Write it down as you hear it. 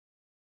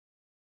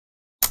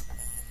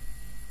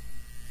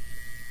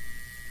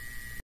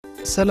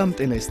ሰላም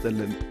ጤና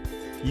ይስጥልን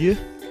ይህ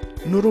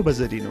ኑሮ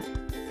በዘዴ ነው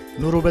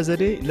ኑሮ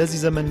በዘዴ ለዚህ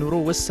ዘመን ኑሮ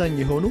ወሳኝ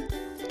የሆኑ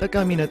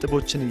ጠቃሚ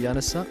ነጥቦችን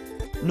ያነሳ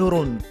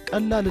ኑሮን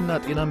ቀላልና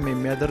ጤናማ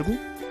የሚያደርጉ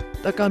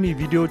ጠቃሚ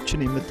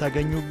ቪዲዮዎችን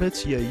የምታገኙበት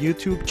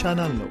የዩቲዩብ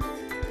ቻናል ነው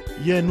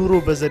የኑሮ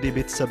በዘዴ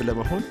ቤተሰብ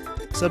ለመሆን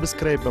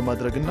ሰብስክራይብ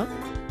በማድረግና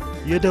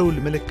የደውል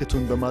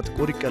ምልክቱን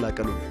በማጥቆር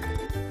ይቀላቀሉ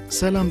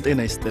ሰላም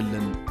ጤና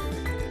ይስጥልን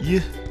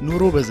ይህ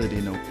ኑሮ በዘዴ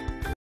ነው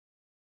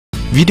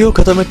ቪዲዮ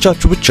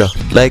ከተመቻችሁ ብቻ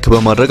ላይክ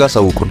በማድረግ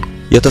አሳውቁን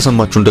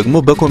የተሰማችሁን ደግሞ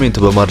በኮሜንት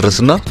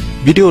በማድረስና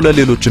ቪዲዮ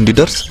ለሌሎች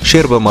እንዲደርስ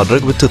ሼር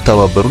በማድረግ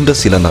ብትተባበሩን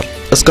ደስ ይለናል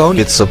እስካሁን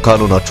ቤተሰብ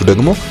ካልሆናችሁ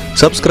ደግሞ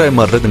ሰብስክራይብ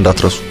ማድረግ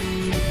እንዳትረሱ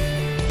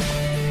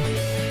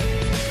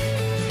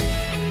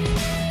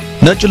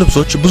ነጭ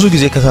ልብሶች ብዙ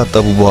ጊዜ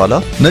ከታጠቡ በኋላ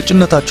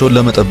ነጭነታቸውን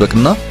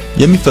ለመጠበቅና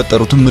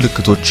የሚፈጠሩትን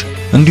ምልክቶች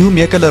እንዲሁም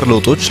የከለር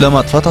ለውጦች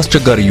ለማጥፋት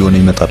አስቸጋሪ ይሆን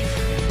ይመጣል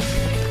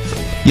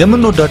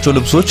የምንወዳቸው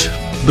ልብሶች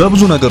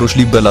በብዙ ነገሮች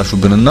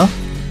ሊበላሹብንና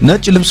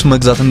ነጭ ልብስ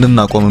መግዛት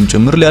እንድናቆምም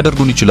ጭምር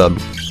ሊያደርጉን ይችላሉ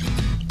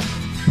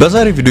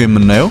በዛሬ ቪዲዮ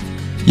የምናየው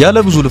ያለ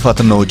ብዙ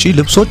ልፋትና ወጪ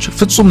ልብሶች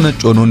ፍጹም ነጭ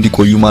ሆነው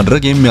እንዲቆዩ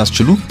ማድረግ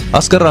የሚያስችሉ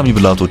አስገራሚ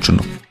ብልሃቶችን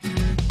ነው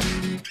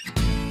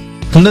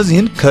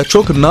እነዚህን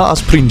ከቾክና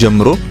አስፕሪን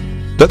ጀምሮ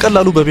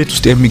በቀላሉ በቤት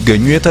ውስጥ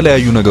የሚገኙ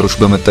የተለያዩ ነገሮች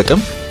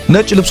በመጠቀም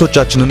ነጭ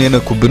ልብሶቻችንን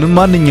የነኩብን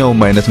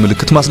ማንኛውም አይነት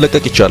ምልክት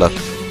ማስለቀቅ ይቻላል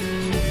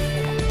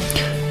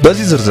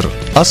በዚህ ዝርዝር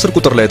 10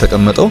 ቁጥር ላይ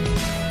ተቀመጠው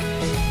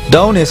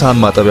ዳውን የሳህን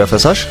ማጠቢያ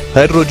ፈሳሽ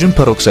ሃይድሮጅን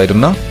ፐሮክሳይድ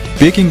እና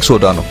ቤኪንግ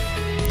ሶዳ ነው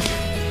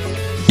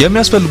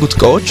የሚያስፈልጉት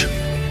ዕቃዎች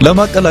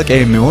ለማቀላቀያ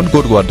የሚሆን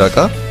ጎድጓዳ ዕቃ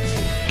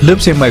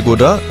ልብስ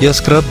የማይጎዳ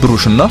የስክረብ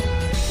ብሩሽና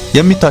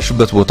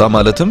የሚታሽበት ቦታ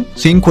ማለትም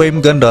ሲንክ ወይም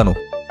ገንዳ ነው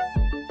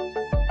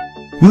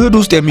ውህድ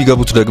ውስጥ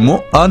የሚገቡት ደግሞ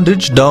 1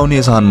 እጅ ዳውን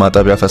የሳህን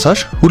ማጠቢያ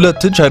ፈሳሽ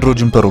 2 እጅ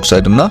ሃይድሮጅን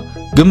ፐሮክሳይድ እና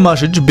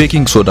ግማሽ እጅ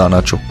ቤኪንግ ሶዳ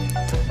ናቸው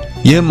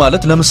ይህም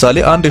ማለት ለምሳሌ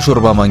 1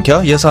 የሾርባ ማንኪያ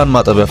የሳህን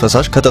ማጠቢያ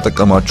ፈሳሽ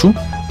ከተጠቀማችሁ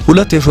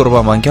 2 የሾርባ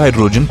ማንኪያ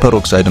ሃይድሮጅን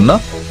ፐሮክሳይድ እና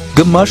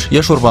ግማሽ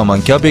የሾርባ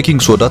ማንኪያ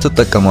ቤኪንግ ሶዳ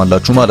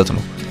ተጠቀማላችሁ ማለት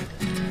ነው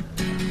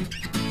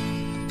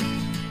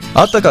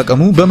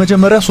አጠቃቀሙ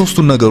በመጀመሪያ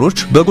ሶስቱን ነገሮች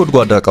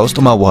በጎድጓዳ ዕቃ ውስጥ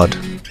ማዋሃድ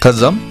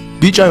ከዛም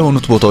ቢጫ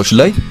የሆኑት ቦታዎች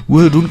ላይ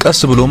ውህዱን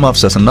ቀስ ብሎ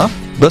ማፍሰስና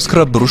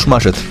በስክረብ ብሩሽ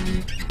ማሸት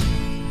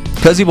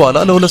ከዚህ በኋላ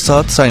ለ2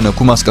 ሰዓት ሳይነኩ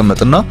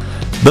ማስቀመጥና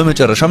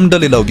በመጨረሻም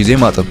እንደሌላው ጊዜ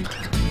ማጠብ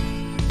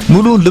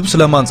ሙሉ ልብስ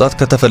ለማንጻት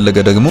ከተፈለገ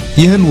ደግሞ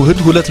ይህን ውህድ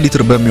 2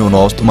 ሊትር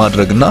በሚሆነው ውስጥ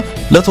ማድረግና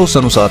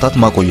ለተወሰኑ ሰዓታት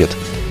ማቆየት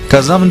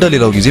ከዛም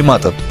እንደሌላው ጊዜ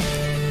ማጠብ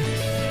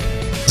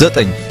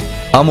 9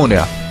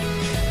 አሞኒያ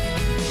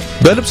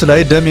በልብስ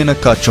ላይ ደም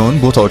የነካቸውን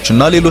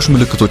ቦታዎችና ሌሎች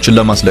ምልክቶችን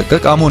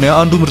ለማስለቀቅ አሞኒያ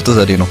አንዱ ምርጥ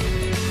ዘዴ ነው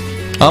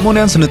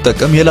አሞኒያን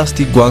ስንጠቀም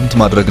የላስቲክ ጓንት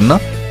ማድረግና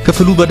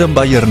ክፍሉ በደንብ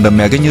አየር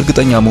እንደሚያገኝ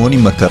እርግጠኛ መሆን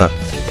ይመከራል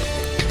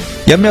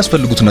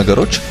የሚያስፈልጉት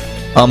ነገሮች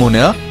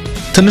አሞኒያ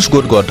ትንሽ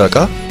ጎድጓዳ ዕቃ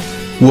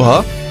ውሃ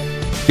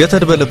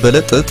የተደበለበለ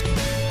ጥጥ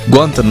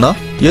ጓንትና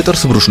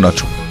የጥርስ ብሩሽ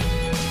ናቸው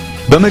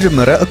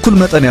በመጀመሪያ እኩል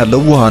መጠን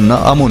ያለው ውሃና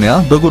አሞኒያ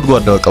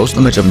በጎድጓዳ ዕቃ ውስጥ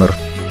መጨመር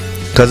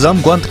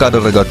ከዛም ጓንት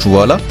ካደረጋችሁ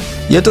በኋላ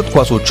የጥጥ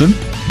ኳሶችን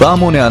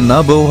በአሞኒያና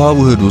በውሃ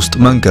ውህድ ውስጥ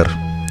መንከር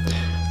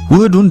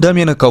ውህዱን ደም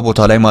የነካው ቦታ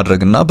ላይ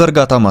ማድረግና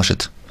በእርጋታ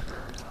ማሸት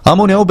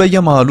አሞኒያው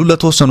በየመሃሉ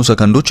ለተወሰኑ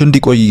ሰከንዶች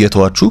እንዲቆይ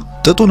እየተዋችሁ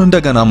ጥጡን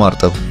እንደገና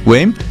ማርጠብ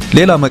ወይም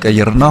ሌላ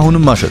መቀየርና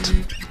አሁንም ማሸት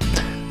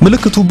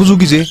ምልክቱ ብዙ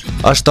ጊዜ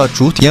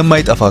አሽታችሁት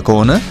የማይጠፋ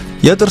ከሆነ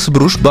የጥርስ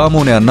ብሩሽ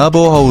በአሞኒያና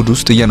በውሃ ውህድ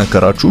ውስጥ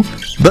እየነከራችሁ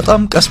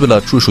በጣም ቀስ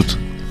ብላችሁ እሹት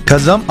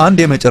ከዛም አንድ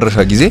የመጨረሻ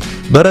ጊዜ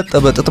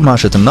በረጠበ ጥጥ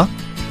ማሸትና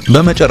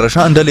በመጨረሻ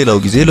እንደሌላው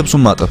ጊዜ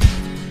ልብሱን ማጠብ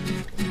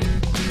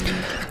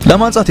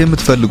ለማንጻት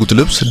የምትፈልጉት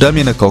ልብስ ደም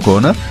የነካው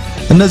ከሆነ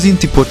እነዚህን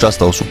ቲፖች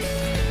አስታውሱ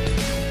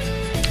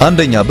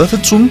አንደኛ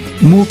በፍጹም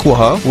ሙቅ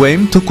ውሃ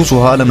ወይም ትኩስ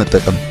ውሃ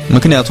ለመጠቀም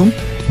ምክንያቱም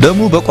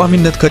ደሙ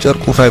በቋሚነት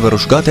ከጨርቁ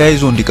ፋይበሮች ጋር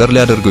ተያይዞ እንዲቀር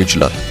ሊያደርገው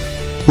ይችላል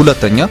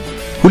ሁለተኛ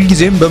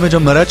ሁልጊዜም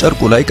በመጀመሪያ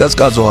ጨርቁ ላይ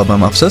ቀዝቃዛ ውሃ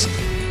በማፍሰስ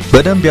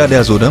በደንብ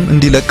ያልያዘው ደም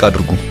እንዲለቅ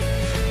አድርጉ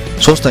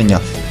ሶስተኛ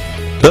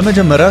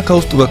በመጀመሪያ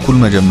ከውስጥ በኩል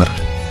መጀመር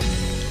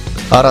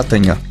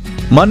አራተኛ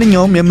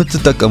ማንኛውም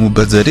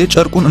የምትጠቀሙበት ዘዴ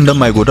ጨርቁን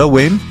እንደማይጎዳ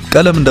ወይም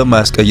ቀለም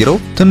እንደማያስቀይረው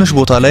ትንሽ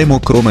ቦታ ላይ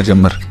ሞክሮ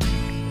መጀመር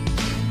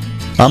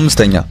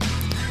አምስተኛ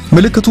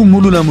ምልክቱ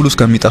ሙሉ ለሙሉ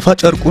እስከሚጠፋ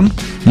ጨርቁን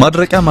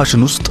ማድረቂያ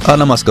ማሽን ውስጥ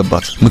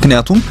አለማስገባት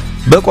ምክንያቱም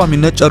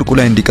በቋሚነት ጨርቁ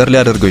ላይ እንዲቀር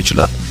ሊያደርገው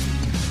ይችላል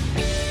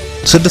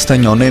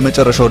ስድስተኛውና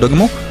የመጨረሻው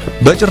ደግሞ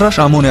በጭራሽ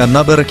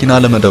አሞኒያና በረኪና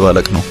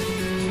ለመደባለቅ ነው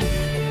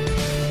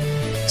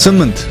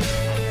 8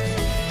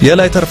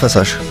 የላይተር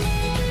ፈሳሽ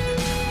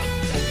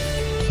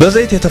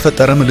በዘይት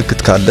የተፈጠረ ምልክት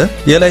ካለ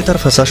የላይተር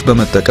ፈሳሽ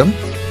በመጠቀም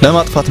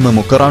ለማጥፋት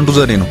መሞከር አንዱ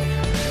ዘዴ ነው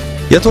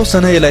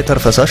የተወሰነ የላይተር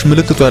ፈሳሽ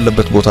ምልክቱ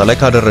ያለበት ቦታ ላይ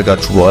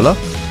ካደረጋችሁ በኋላ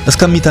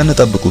እስከሚተን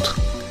ጠብቁት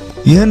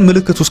ይህን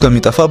ምልክቱ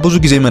እስከሚጠፋ ብዙ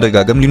ጊዜ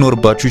መደጋገም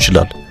ሊኖርባችሁ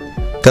ይችላል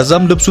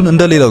ከዛም ልብሱን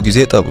እንደሌላው ጊዜ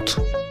ጠቡት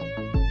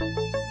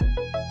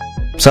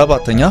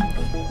 7ኛ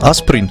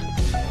አስፕሪን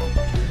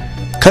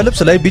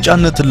ከልብስ ላይ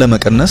ቢጫነትን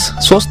ለመቀነስ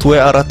 3 ወይ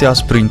 4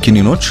 የአስፕሪን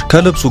ኪኒኖች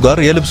ከልብሱ ጋር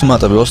የልብስ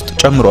ማጠቢያ ውስጥ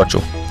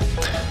ጨምሯቸው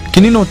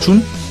ኪኒኖቹን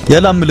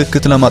የላም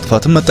ምልክት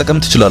ለማጥፋት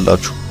መጠቀም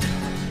ትችላላችሁ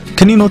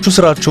ክኒኖቹ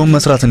ስራቸውን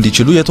መስራት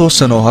እንዲችሉ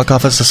የተወሰነ ውሃ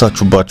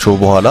ካፈሰሳችሁባቸው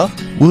በኋላ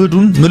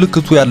ውህዱን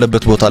ምልክቱ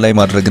ያለበት ቦታ ላይ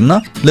ማድረግና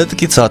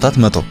ለጥቂት ሰዓታት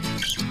መተው።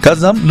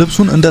 ከዛም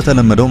ልብሱን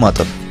እንደተለመደው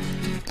ማጠብ።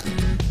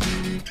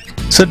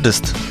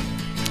 6.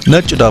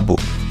 ነጭ ዳቦ።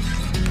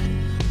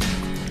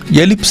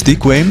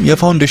 የሊፕስቲክ ወይም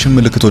የፋውንዴሽን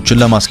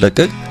ምልክቶችን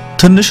ለማስለቀቅ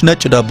ትንሽ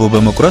ነጭ ዳቦ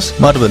በመቁረስ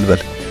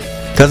ማድበልበል።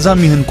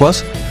 ከዛም ይህን ኳስ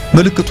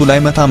ምልክቱ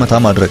ላይ መታ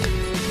ማድረግ።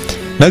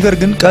 ነገር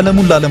ግን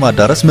ቀለሙን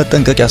ላለማዳረስ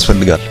መጠንቀቅ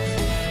ያስፈልጋል።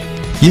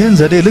 ይህን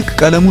ዘዴ ልክ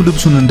ቀለሙ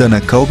ልብሱን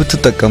እንደነካው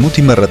ብትጠቀሙት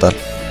ይመረጣል።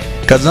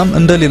 ከዛም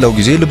እንደሌላው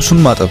ጊዜ ልብሱን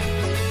ማጠብ።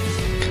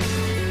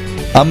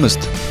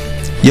 5.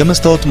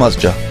 የመስታወት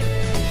ማጽጃ።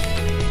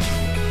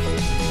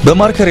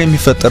 በማርከር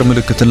የሚፈጠር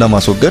ምልክትን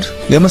ለማስወገድ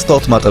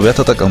የመስታወት ማጠቢያ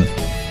ተጠቀሙ።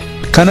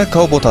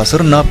 ከነካው ቦታ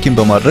ስር ናፕኪን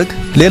በማድረግ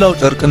ሌላው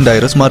ጨርቅ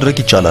እንዳይረስ ማድረግ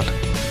ይቻላል።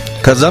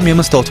 ከዛም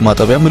የመስታወት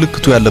ማጠቢያ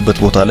ምልክቱ ያለበት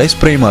ቦታ ላይ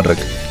ስፕሬይ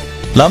ማድረግ።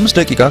 ለ5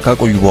 ደቂቃ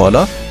ካቆዩ በኋላ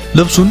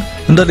ልብሱን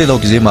እንደሌላው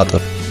ጊዜ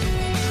ማጠብ።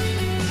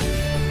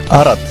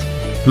 4.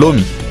 ሎሚ።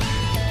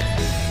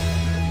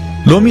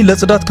 ሎሚ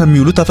ለጽዳት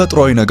ከሚውሉ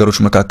ተፈጥሯዊ ነገሮች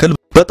መካከል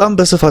በጣም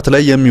በስፋት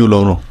ላይ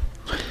የሚውለው ነው።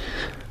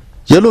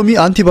 የሎሚ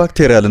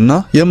አንቲባክቴሪያልና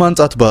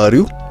የማንጻት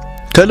ባህሪው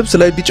ከልብስ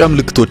ላይ ቢጫ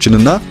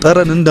ምልክቶችንና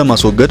ጠረንን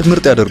እንደማስወገድ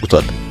ምርጥ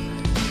ያደርጉታል።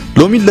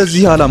 ሎሚን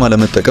ለዚህ ዓላማ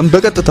ለመጠቀም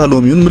በቀጥታ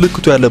ሎሚውን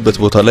ምልክቱ ያለበት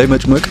ቦታ ላይ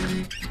መጭመቅ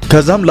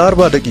ከዛም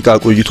ለ40 ደቂቃ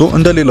ቆይቶ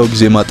እንደሌላው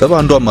ጊዜ ማጠብ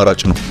አንዱ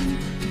አማራጭ ነው።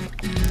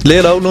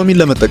 ሌላው ሎሚን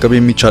ለመጠቀም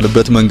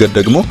የሚቻልበት መንገድ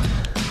ደግሞ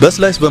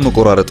በስላይስ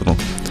በመቆራረጥ ነው።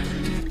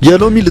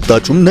 የሎሚ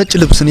ልጣጩም ነጭ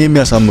ልብስን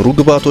የሚያሳምሩ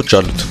ግብአቶች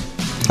አሉት።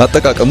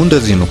 አጠቃቀሙ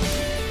እንደዚህ ነው።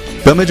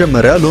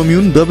 በመጀመሪያ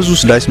ሎሚውን በብዙ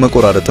ስላይስ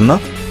መቆራረጥና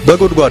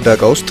በጎድጓዳ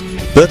ዕቃ ውስጥ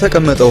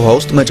በተቀመጠ ውሃ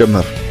ውስጥ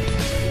መጨመር።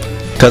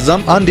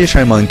 ከዛም አንድ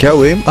የሻይ ማንኪያ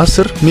ወይም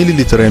 10 ሚሊ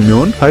ሊትር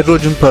የሚሆን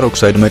ሃይድሮጅን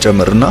ፐሮክሳይድ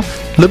መጨመርና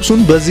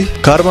ልብሱን በዚህ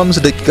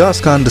ከ45 ደቂቃ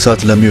እስከ 1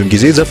 ሰዓት ለሚሆን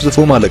ጊዜ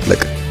ዘፍዝፎ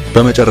ማለቅለቅ።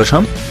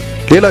 በመጨረሻም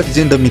ሌላ ጊዜ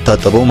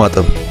እንደሚታጠበው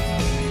ማጠብ።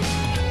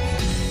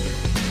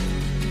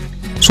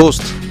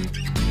 3.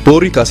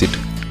 ቦሪክ አሲድ።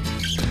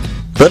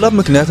 በላብ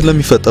ምክንያት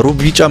ለሚፈጠሩ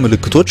ቢጫ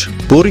ምልክቶች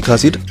ቦሪክ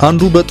አሲድ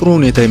አንዱ በጥሩ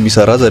ሁኔታ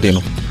የሚሰራ ዘዴ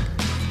ነው።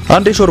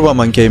 አንድ የሾርባ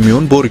ማንኪያ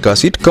የሚሆን ቦሪክ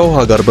አሲድ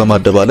ከውሃ ጋር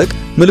በማደባለቅ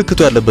ምልክቱ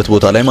ያለበት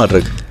ቦታ ላይ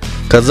ማድረግ።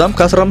 ከዛም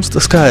ከ15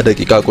 እስከ 20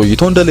 ደቂቃ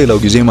ቆይቶ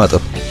እንደሌላው ጊዜ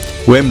ማጠብ።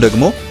 ወይም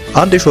ደግሞ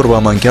አንድ የሾርባ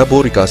ማንኪያ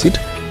ቦሪክ አሲድ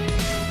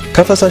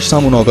ከፈሳሽ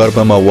ሳሙናው ጋር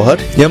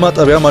በማዋሃድ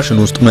የማጠቢያ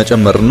ማሽን ውስጥ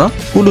መጨመርና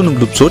ሁሉንም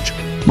ልብሶች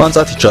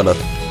ማንጻት ይቻላል።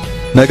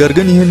 ነገር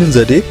ግን ይህንን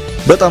ዘዴ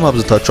በጣም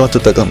አብዝታችሁ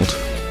አትጠቀሙት።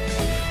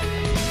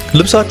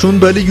 ልብሳችሁን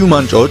በልዩ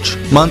ማንጫዎች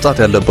ማንጻት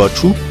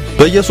ያለባችሁ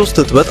በየ3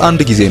 እጥበት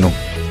አንድ ጊዜ ነው።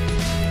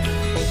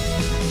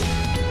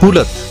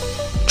 2.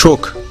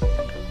 ቾክ።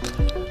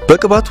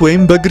 በቅባት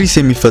ወይም በግሪስ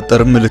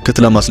የሚፈጠር ምልክት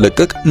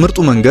ለማስለቀቅ ምርጡ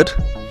መንገድ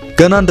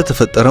ገና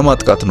እንደተፈጠረ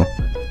ማጥቃት ነው።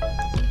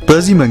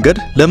 በዚህ መንገድ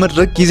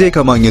ለመድረቅ ጊዜ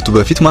ከማግኘቱ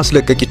በፊት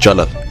ማስለቀቅ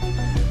ይቻላል።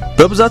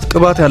 በብዛት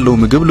ቅባት ያለው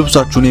ምግብ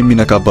ልብሳችሁን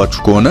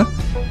የሚነካባችሁ ከሆነ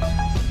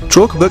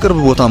ቾክ በቅርብ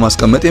ቦታ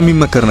ማስቀመጥ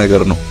የሚመከር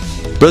ነገር ነው።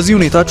 በዚህ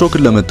ሁኔታ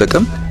ቾክን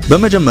ለመጠቀም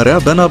በመጀመሪያ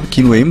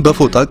በናፕኪን ወይም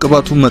በፎጣ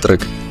ቅባቱን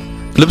መጥረግ።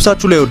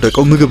 ልብሳችሁ ላይ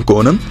የወደቀው ምግብ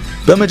ከሆነም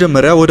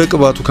በመጀመሪያ ወደ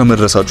ቅባቱ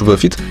ከመድረሳችሁ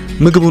በፊት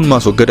ምግቡን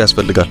ማስወገድ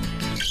ያስፈልጋል።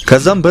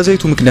 ከዛም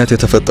በዘይቱ ምክንያት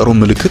የተፈጠረው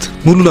ምልክት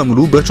ሙሉ ለሙሉ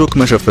በቾክ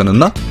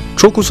መሸፈንና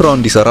ቾኩ ስራውን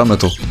እንዲሰራ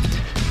መተው።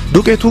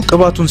 ዱቄቱ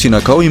ቅባቱን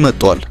ሲነካው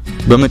ይመጣዋል።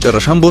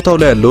 በመጨረሻም ቦታው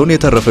ላይ ያለውን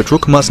የተረፈ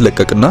ቾክ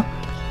ማስለቀቅና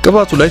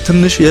ቅባቱ ላይ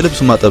ትንሽ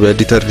የልብስ ማጠቢያ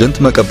ዲተርጀንት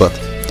መቀባት።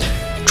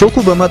 ቾኩ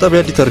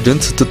በማጠቢያ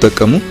ዲተርጀንት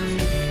ስትጠቀሙ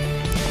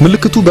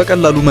ምልክቱ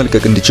በቀላሉ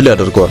መልቀቅ እንዲችል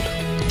ያደርገዋል።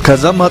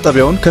 ከዛም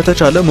ማጠቢያውን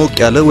ከተቻለ ሞቅ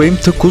ያለ ወይም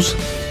ትኩስ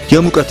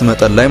የሙቀት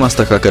መጠን ላይ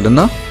ማስተካከልና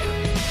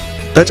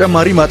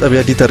ተጨማሪ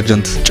ማጠቢያ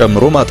ዲተርጀንት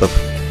ጨምሮ ማጠብ።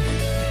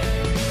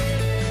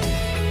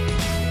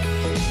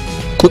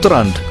 ቁጥር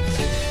 1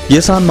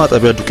 የሳህን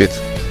ማጠቢያ ዱቄት።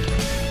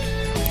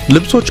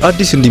 ልብሶች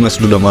አዲስ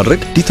እንዲመስሉ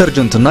ለማድረግ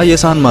ዲተርጀንትና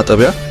የሳህን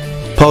ማጠቢያ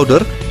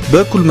ፓውደር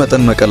በእኩል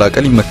መጠን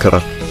መቀላቀል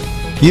ይመከራል።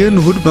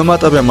 ይህን ውህድ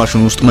በማጠቢያ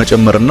ማሽን ውስጥ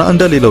መጨመርና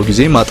እንደሌላው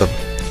ጊዜ ማጠብ።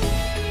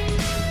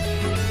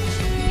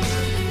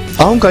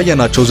 አሁን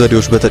ካየናቸው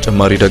ዘዴዎች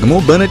በተጨማሪ ደግሞ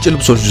በነጭ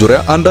ልብሶች ዙሪያ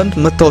አንዳንድ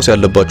መታወስ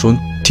ያለባቸውን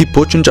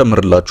ቲፖች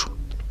እንጨምርላችሁ።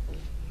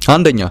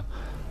 አንደኛ፣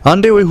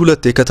 አንዴ ወይ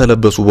ሁለቴ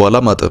ከተለበሱ በኋላ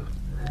ማጠብ።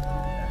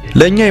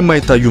 ለኛ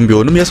የማይታዩም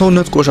ቢሆንም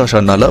የሰውነት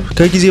ቆሻሻና ላብ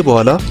ከጊዜ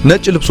በኋላ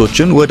ነጭ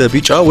ልብሶችን ወደ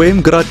ቢጫ ወይም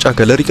ግራጫ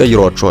ከለር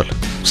ይቀይሯቸዋል።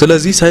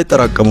 ስለዚህ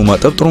ሳይጠራቀሙ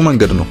ማጠብ ጥሩ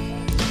መንገድ ነው።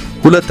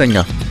 ሁለተኛ፣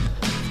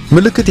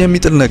 ምልክት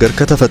የሚጥል ነገር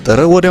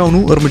ከተፈጠረ ወዲያውኑ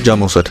እርምጃ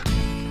መውሰድ።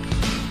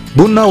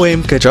 ቡና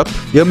ወይም ኬቻፕ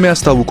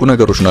የሚያስታውቁ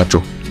ነገሮች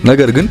ናቸው።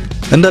 ነገር ግን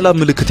እንደ ላብ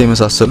ምልክት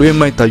የመሳሰሉ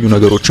የማይታዩ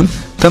ነገሮችም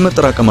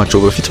ከመጠራቀማቸው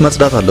በፊት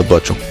መጽዳት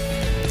አለባቸው።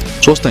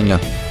 ሶስተኛ፣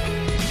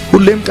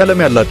 ሁሌም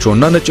ቀለም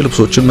ያላቸውና ነጭ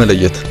ልብሶችን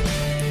መለየት።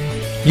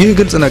 ይህ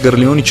ግልጽ ነገር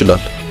ሊሆን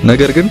ይችላል፣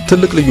 ነገር ግን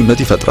ትልቅ ልዩነት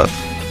ይፈጥራል።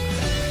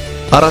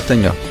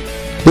 አራተኛ፣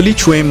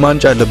 ብሊች ወይም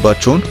ማንጫ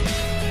ያለባቸውን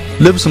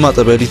ልብስ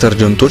ማጠቢያ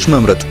ዲተርጀንቶች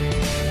መምረጥ።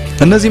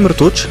 እነዚህ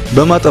ምርቶች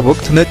በማጠብ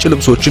ወቅት ነጭ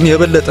ልብሶችን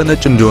የበለጠ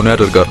ነጭ እንዲሆኑ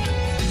ያደርጋሉ።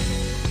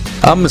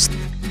 5.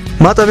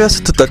 ማጠቢያ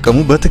ስትጠቀሙ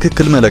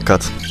በትክክል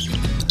መለካት።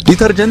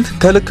 ዲተርጀንት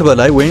ከልክ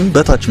በላይ ወይም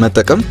በታች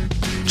መጠቀም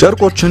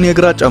ጨርቆችን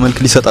የግራጫ መልክ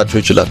ሊሰጣቸው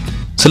ይችላል።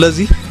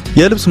 ስለዚህ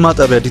የልብስ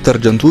ማጠቢያ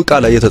ዲተርጀንቱ ዕቃ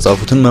ላይ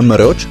የተጻፉትን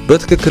መመሪያዎች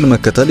በትክክል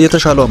መከተል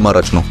የተሻለው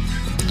አማራጭ ነው።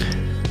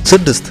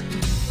 6.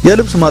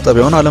 የልብስ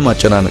ማጠቢያውን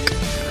አለማጨናነቅ።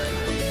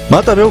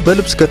 ማጠቢያው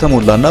በልብስ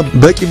ከተሞላና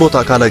በቂ ቦታ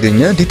ካላገኘ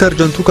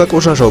ዲተርጀንቱ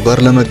ከቆሻሻው ጋር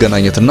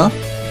ለመገናኘትና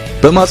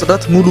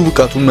በማጽዳት ሙሉ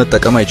ብቃቱን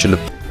መጠቀም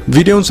አይችልም።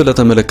 ቪዲዮውን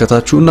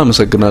ስለተመለከታችሁ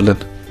እናመሰግናለን።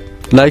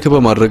 ላይክ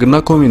በማድረግና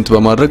ኮሜንት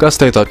በማድረግ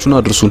አስተያየታችሁን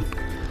አድርሱን።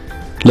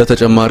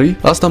 ለተጨማሪ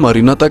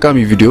አስተማሪና ጠቃሚ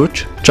ቪዲዮዎች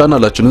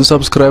ቻናላችንን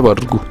ሰብስክራይብ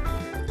አድርጉ።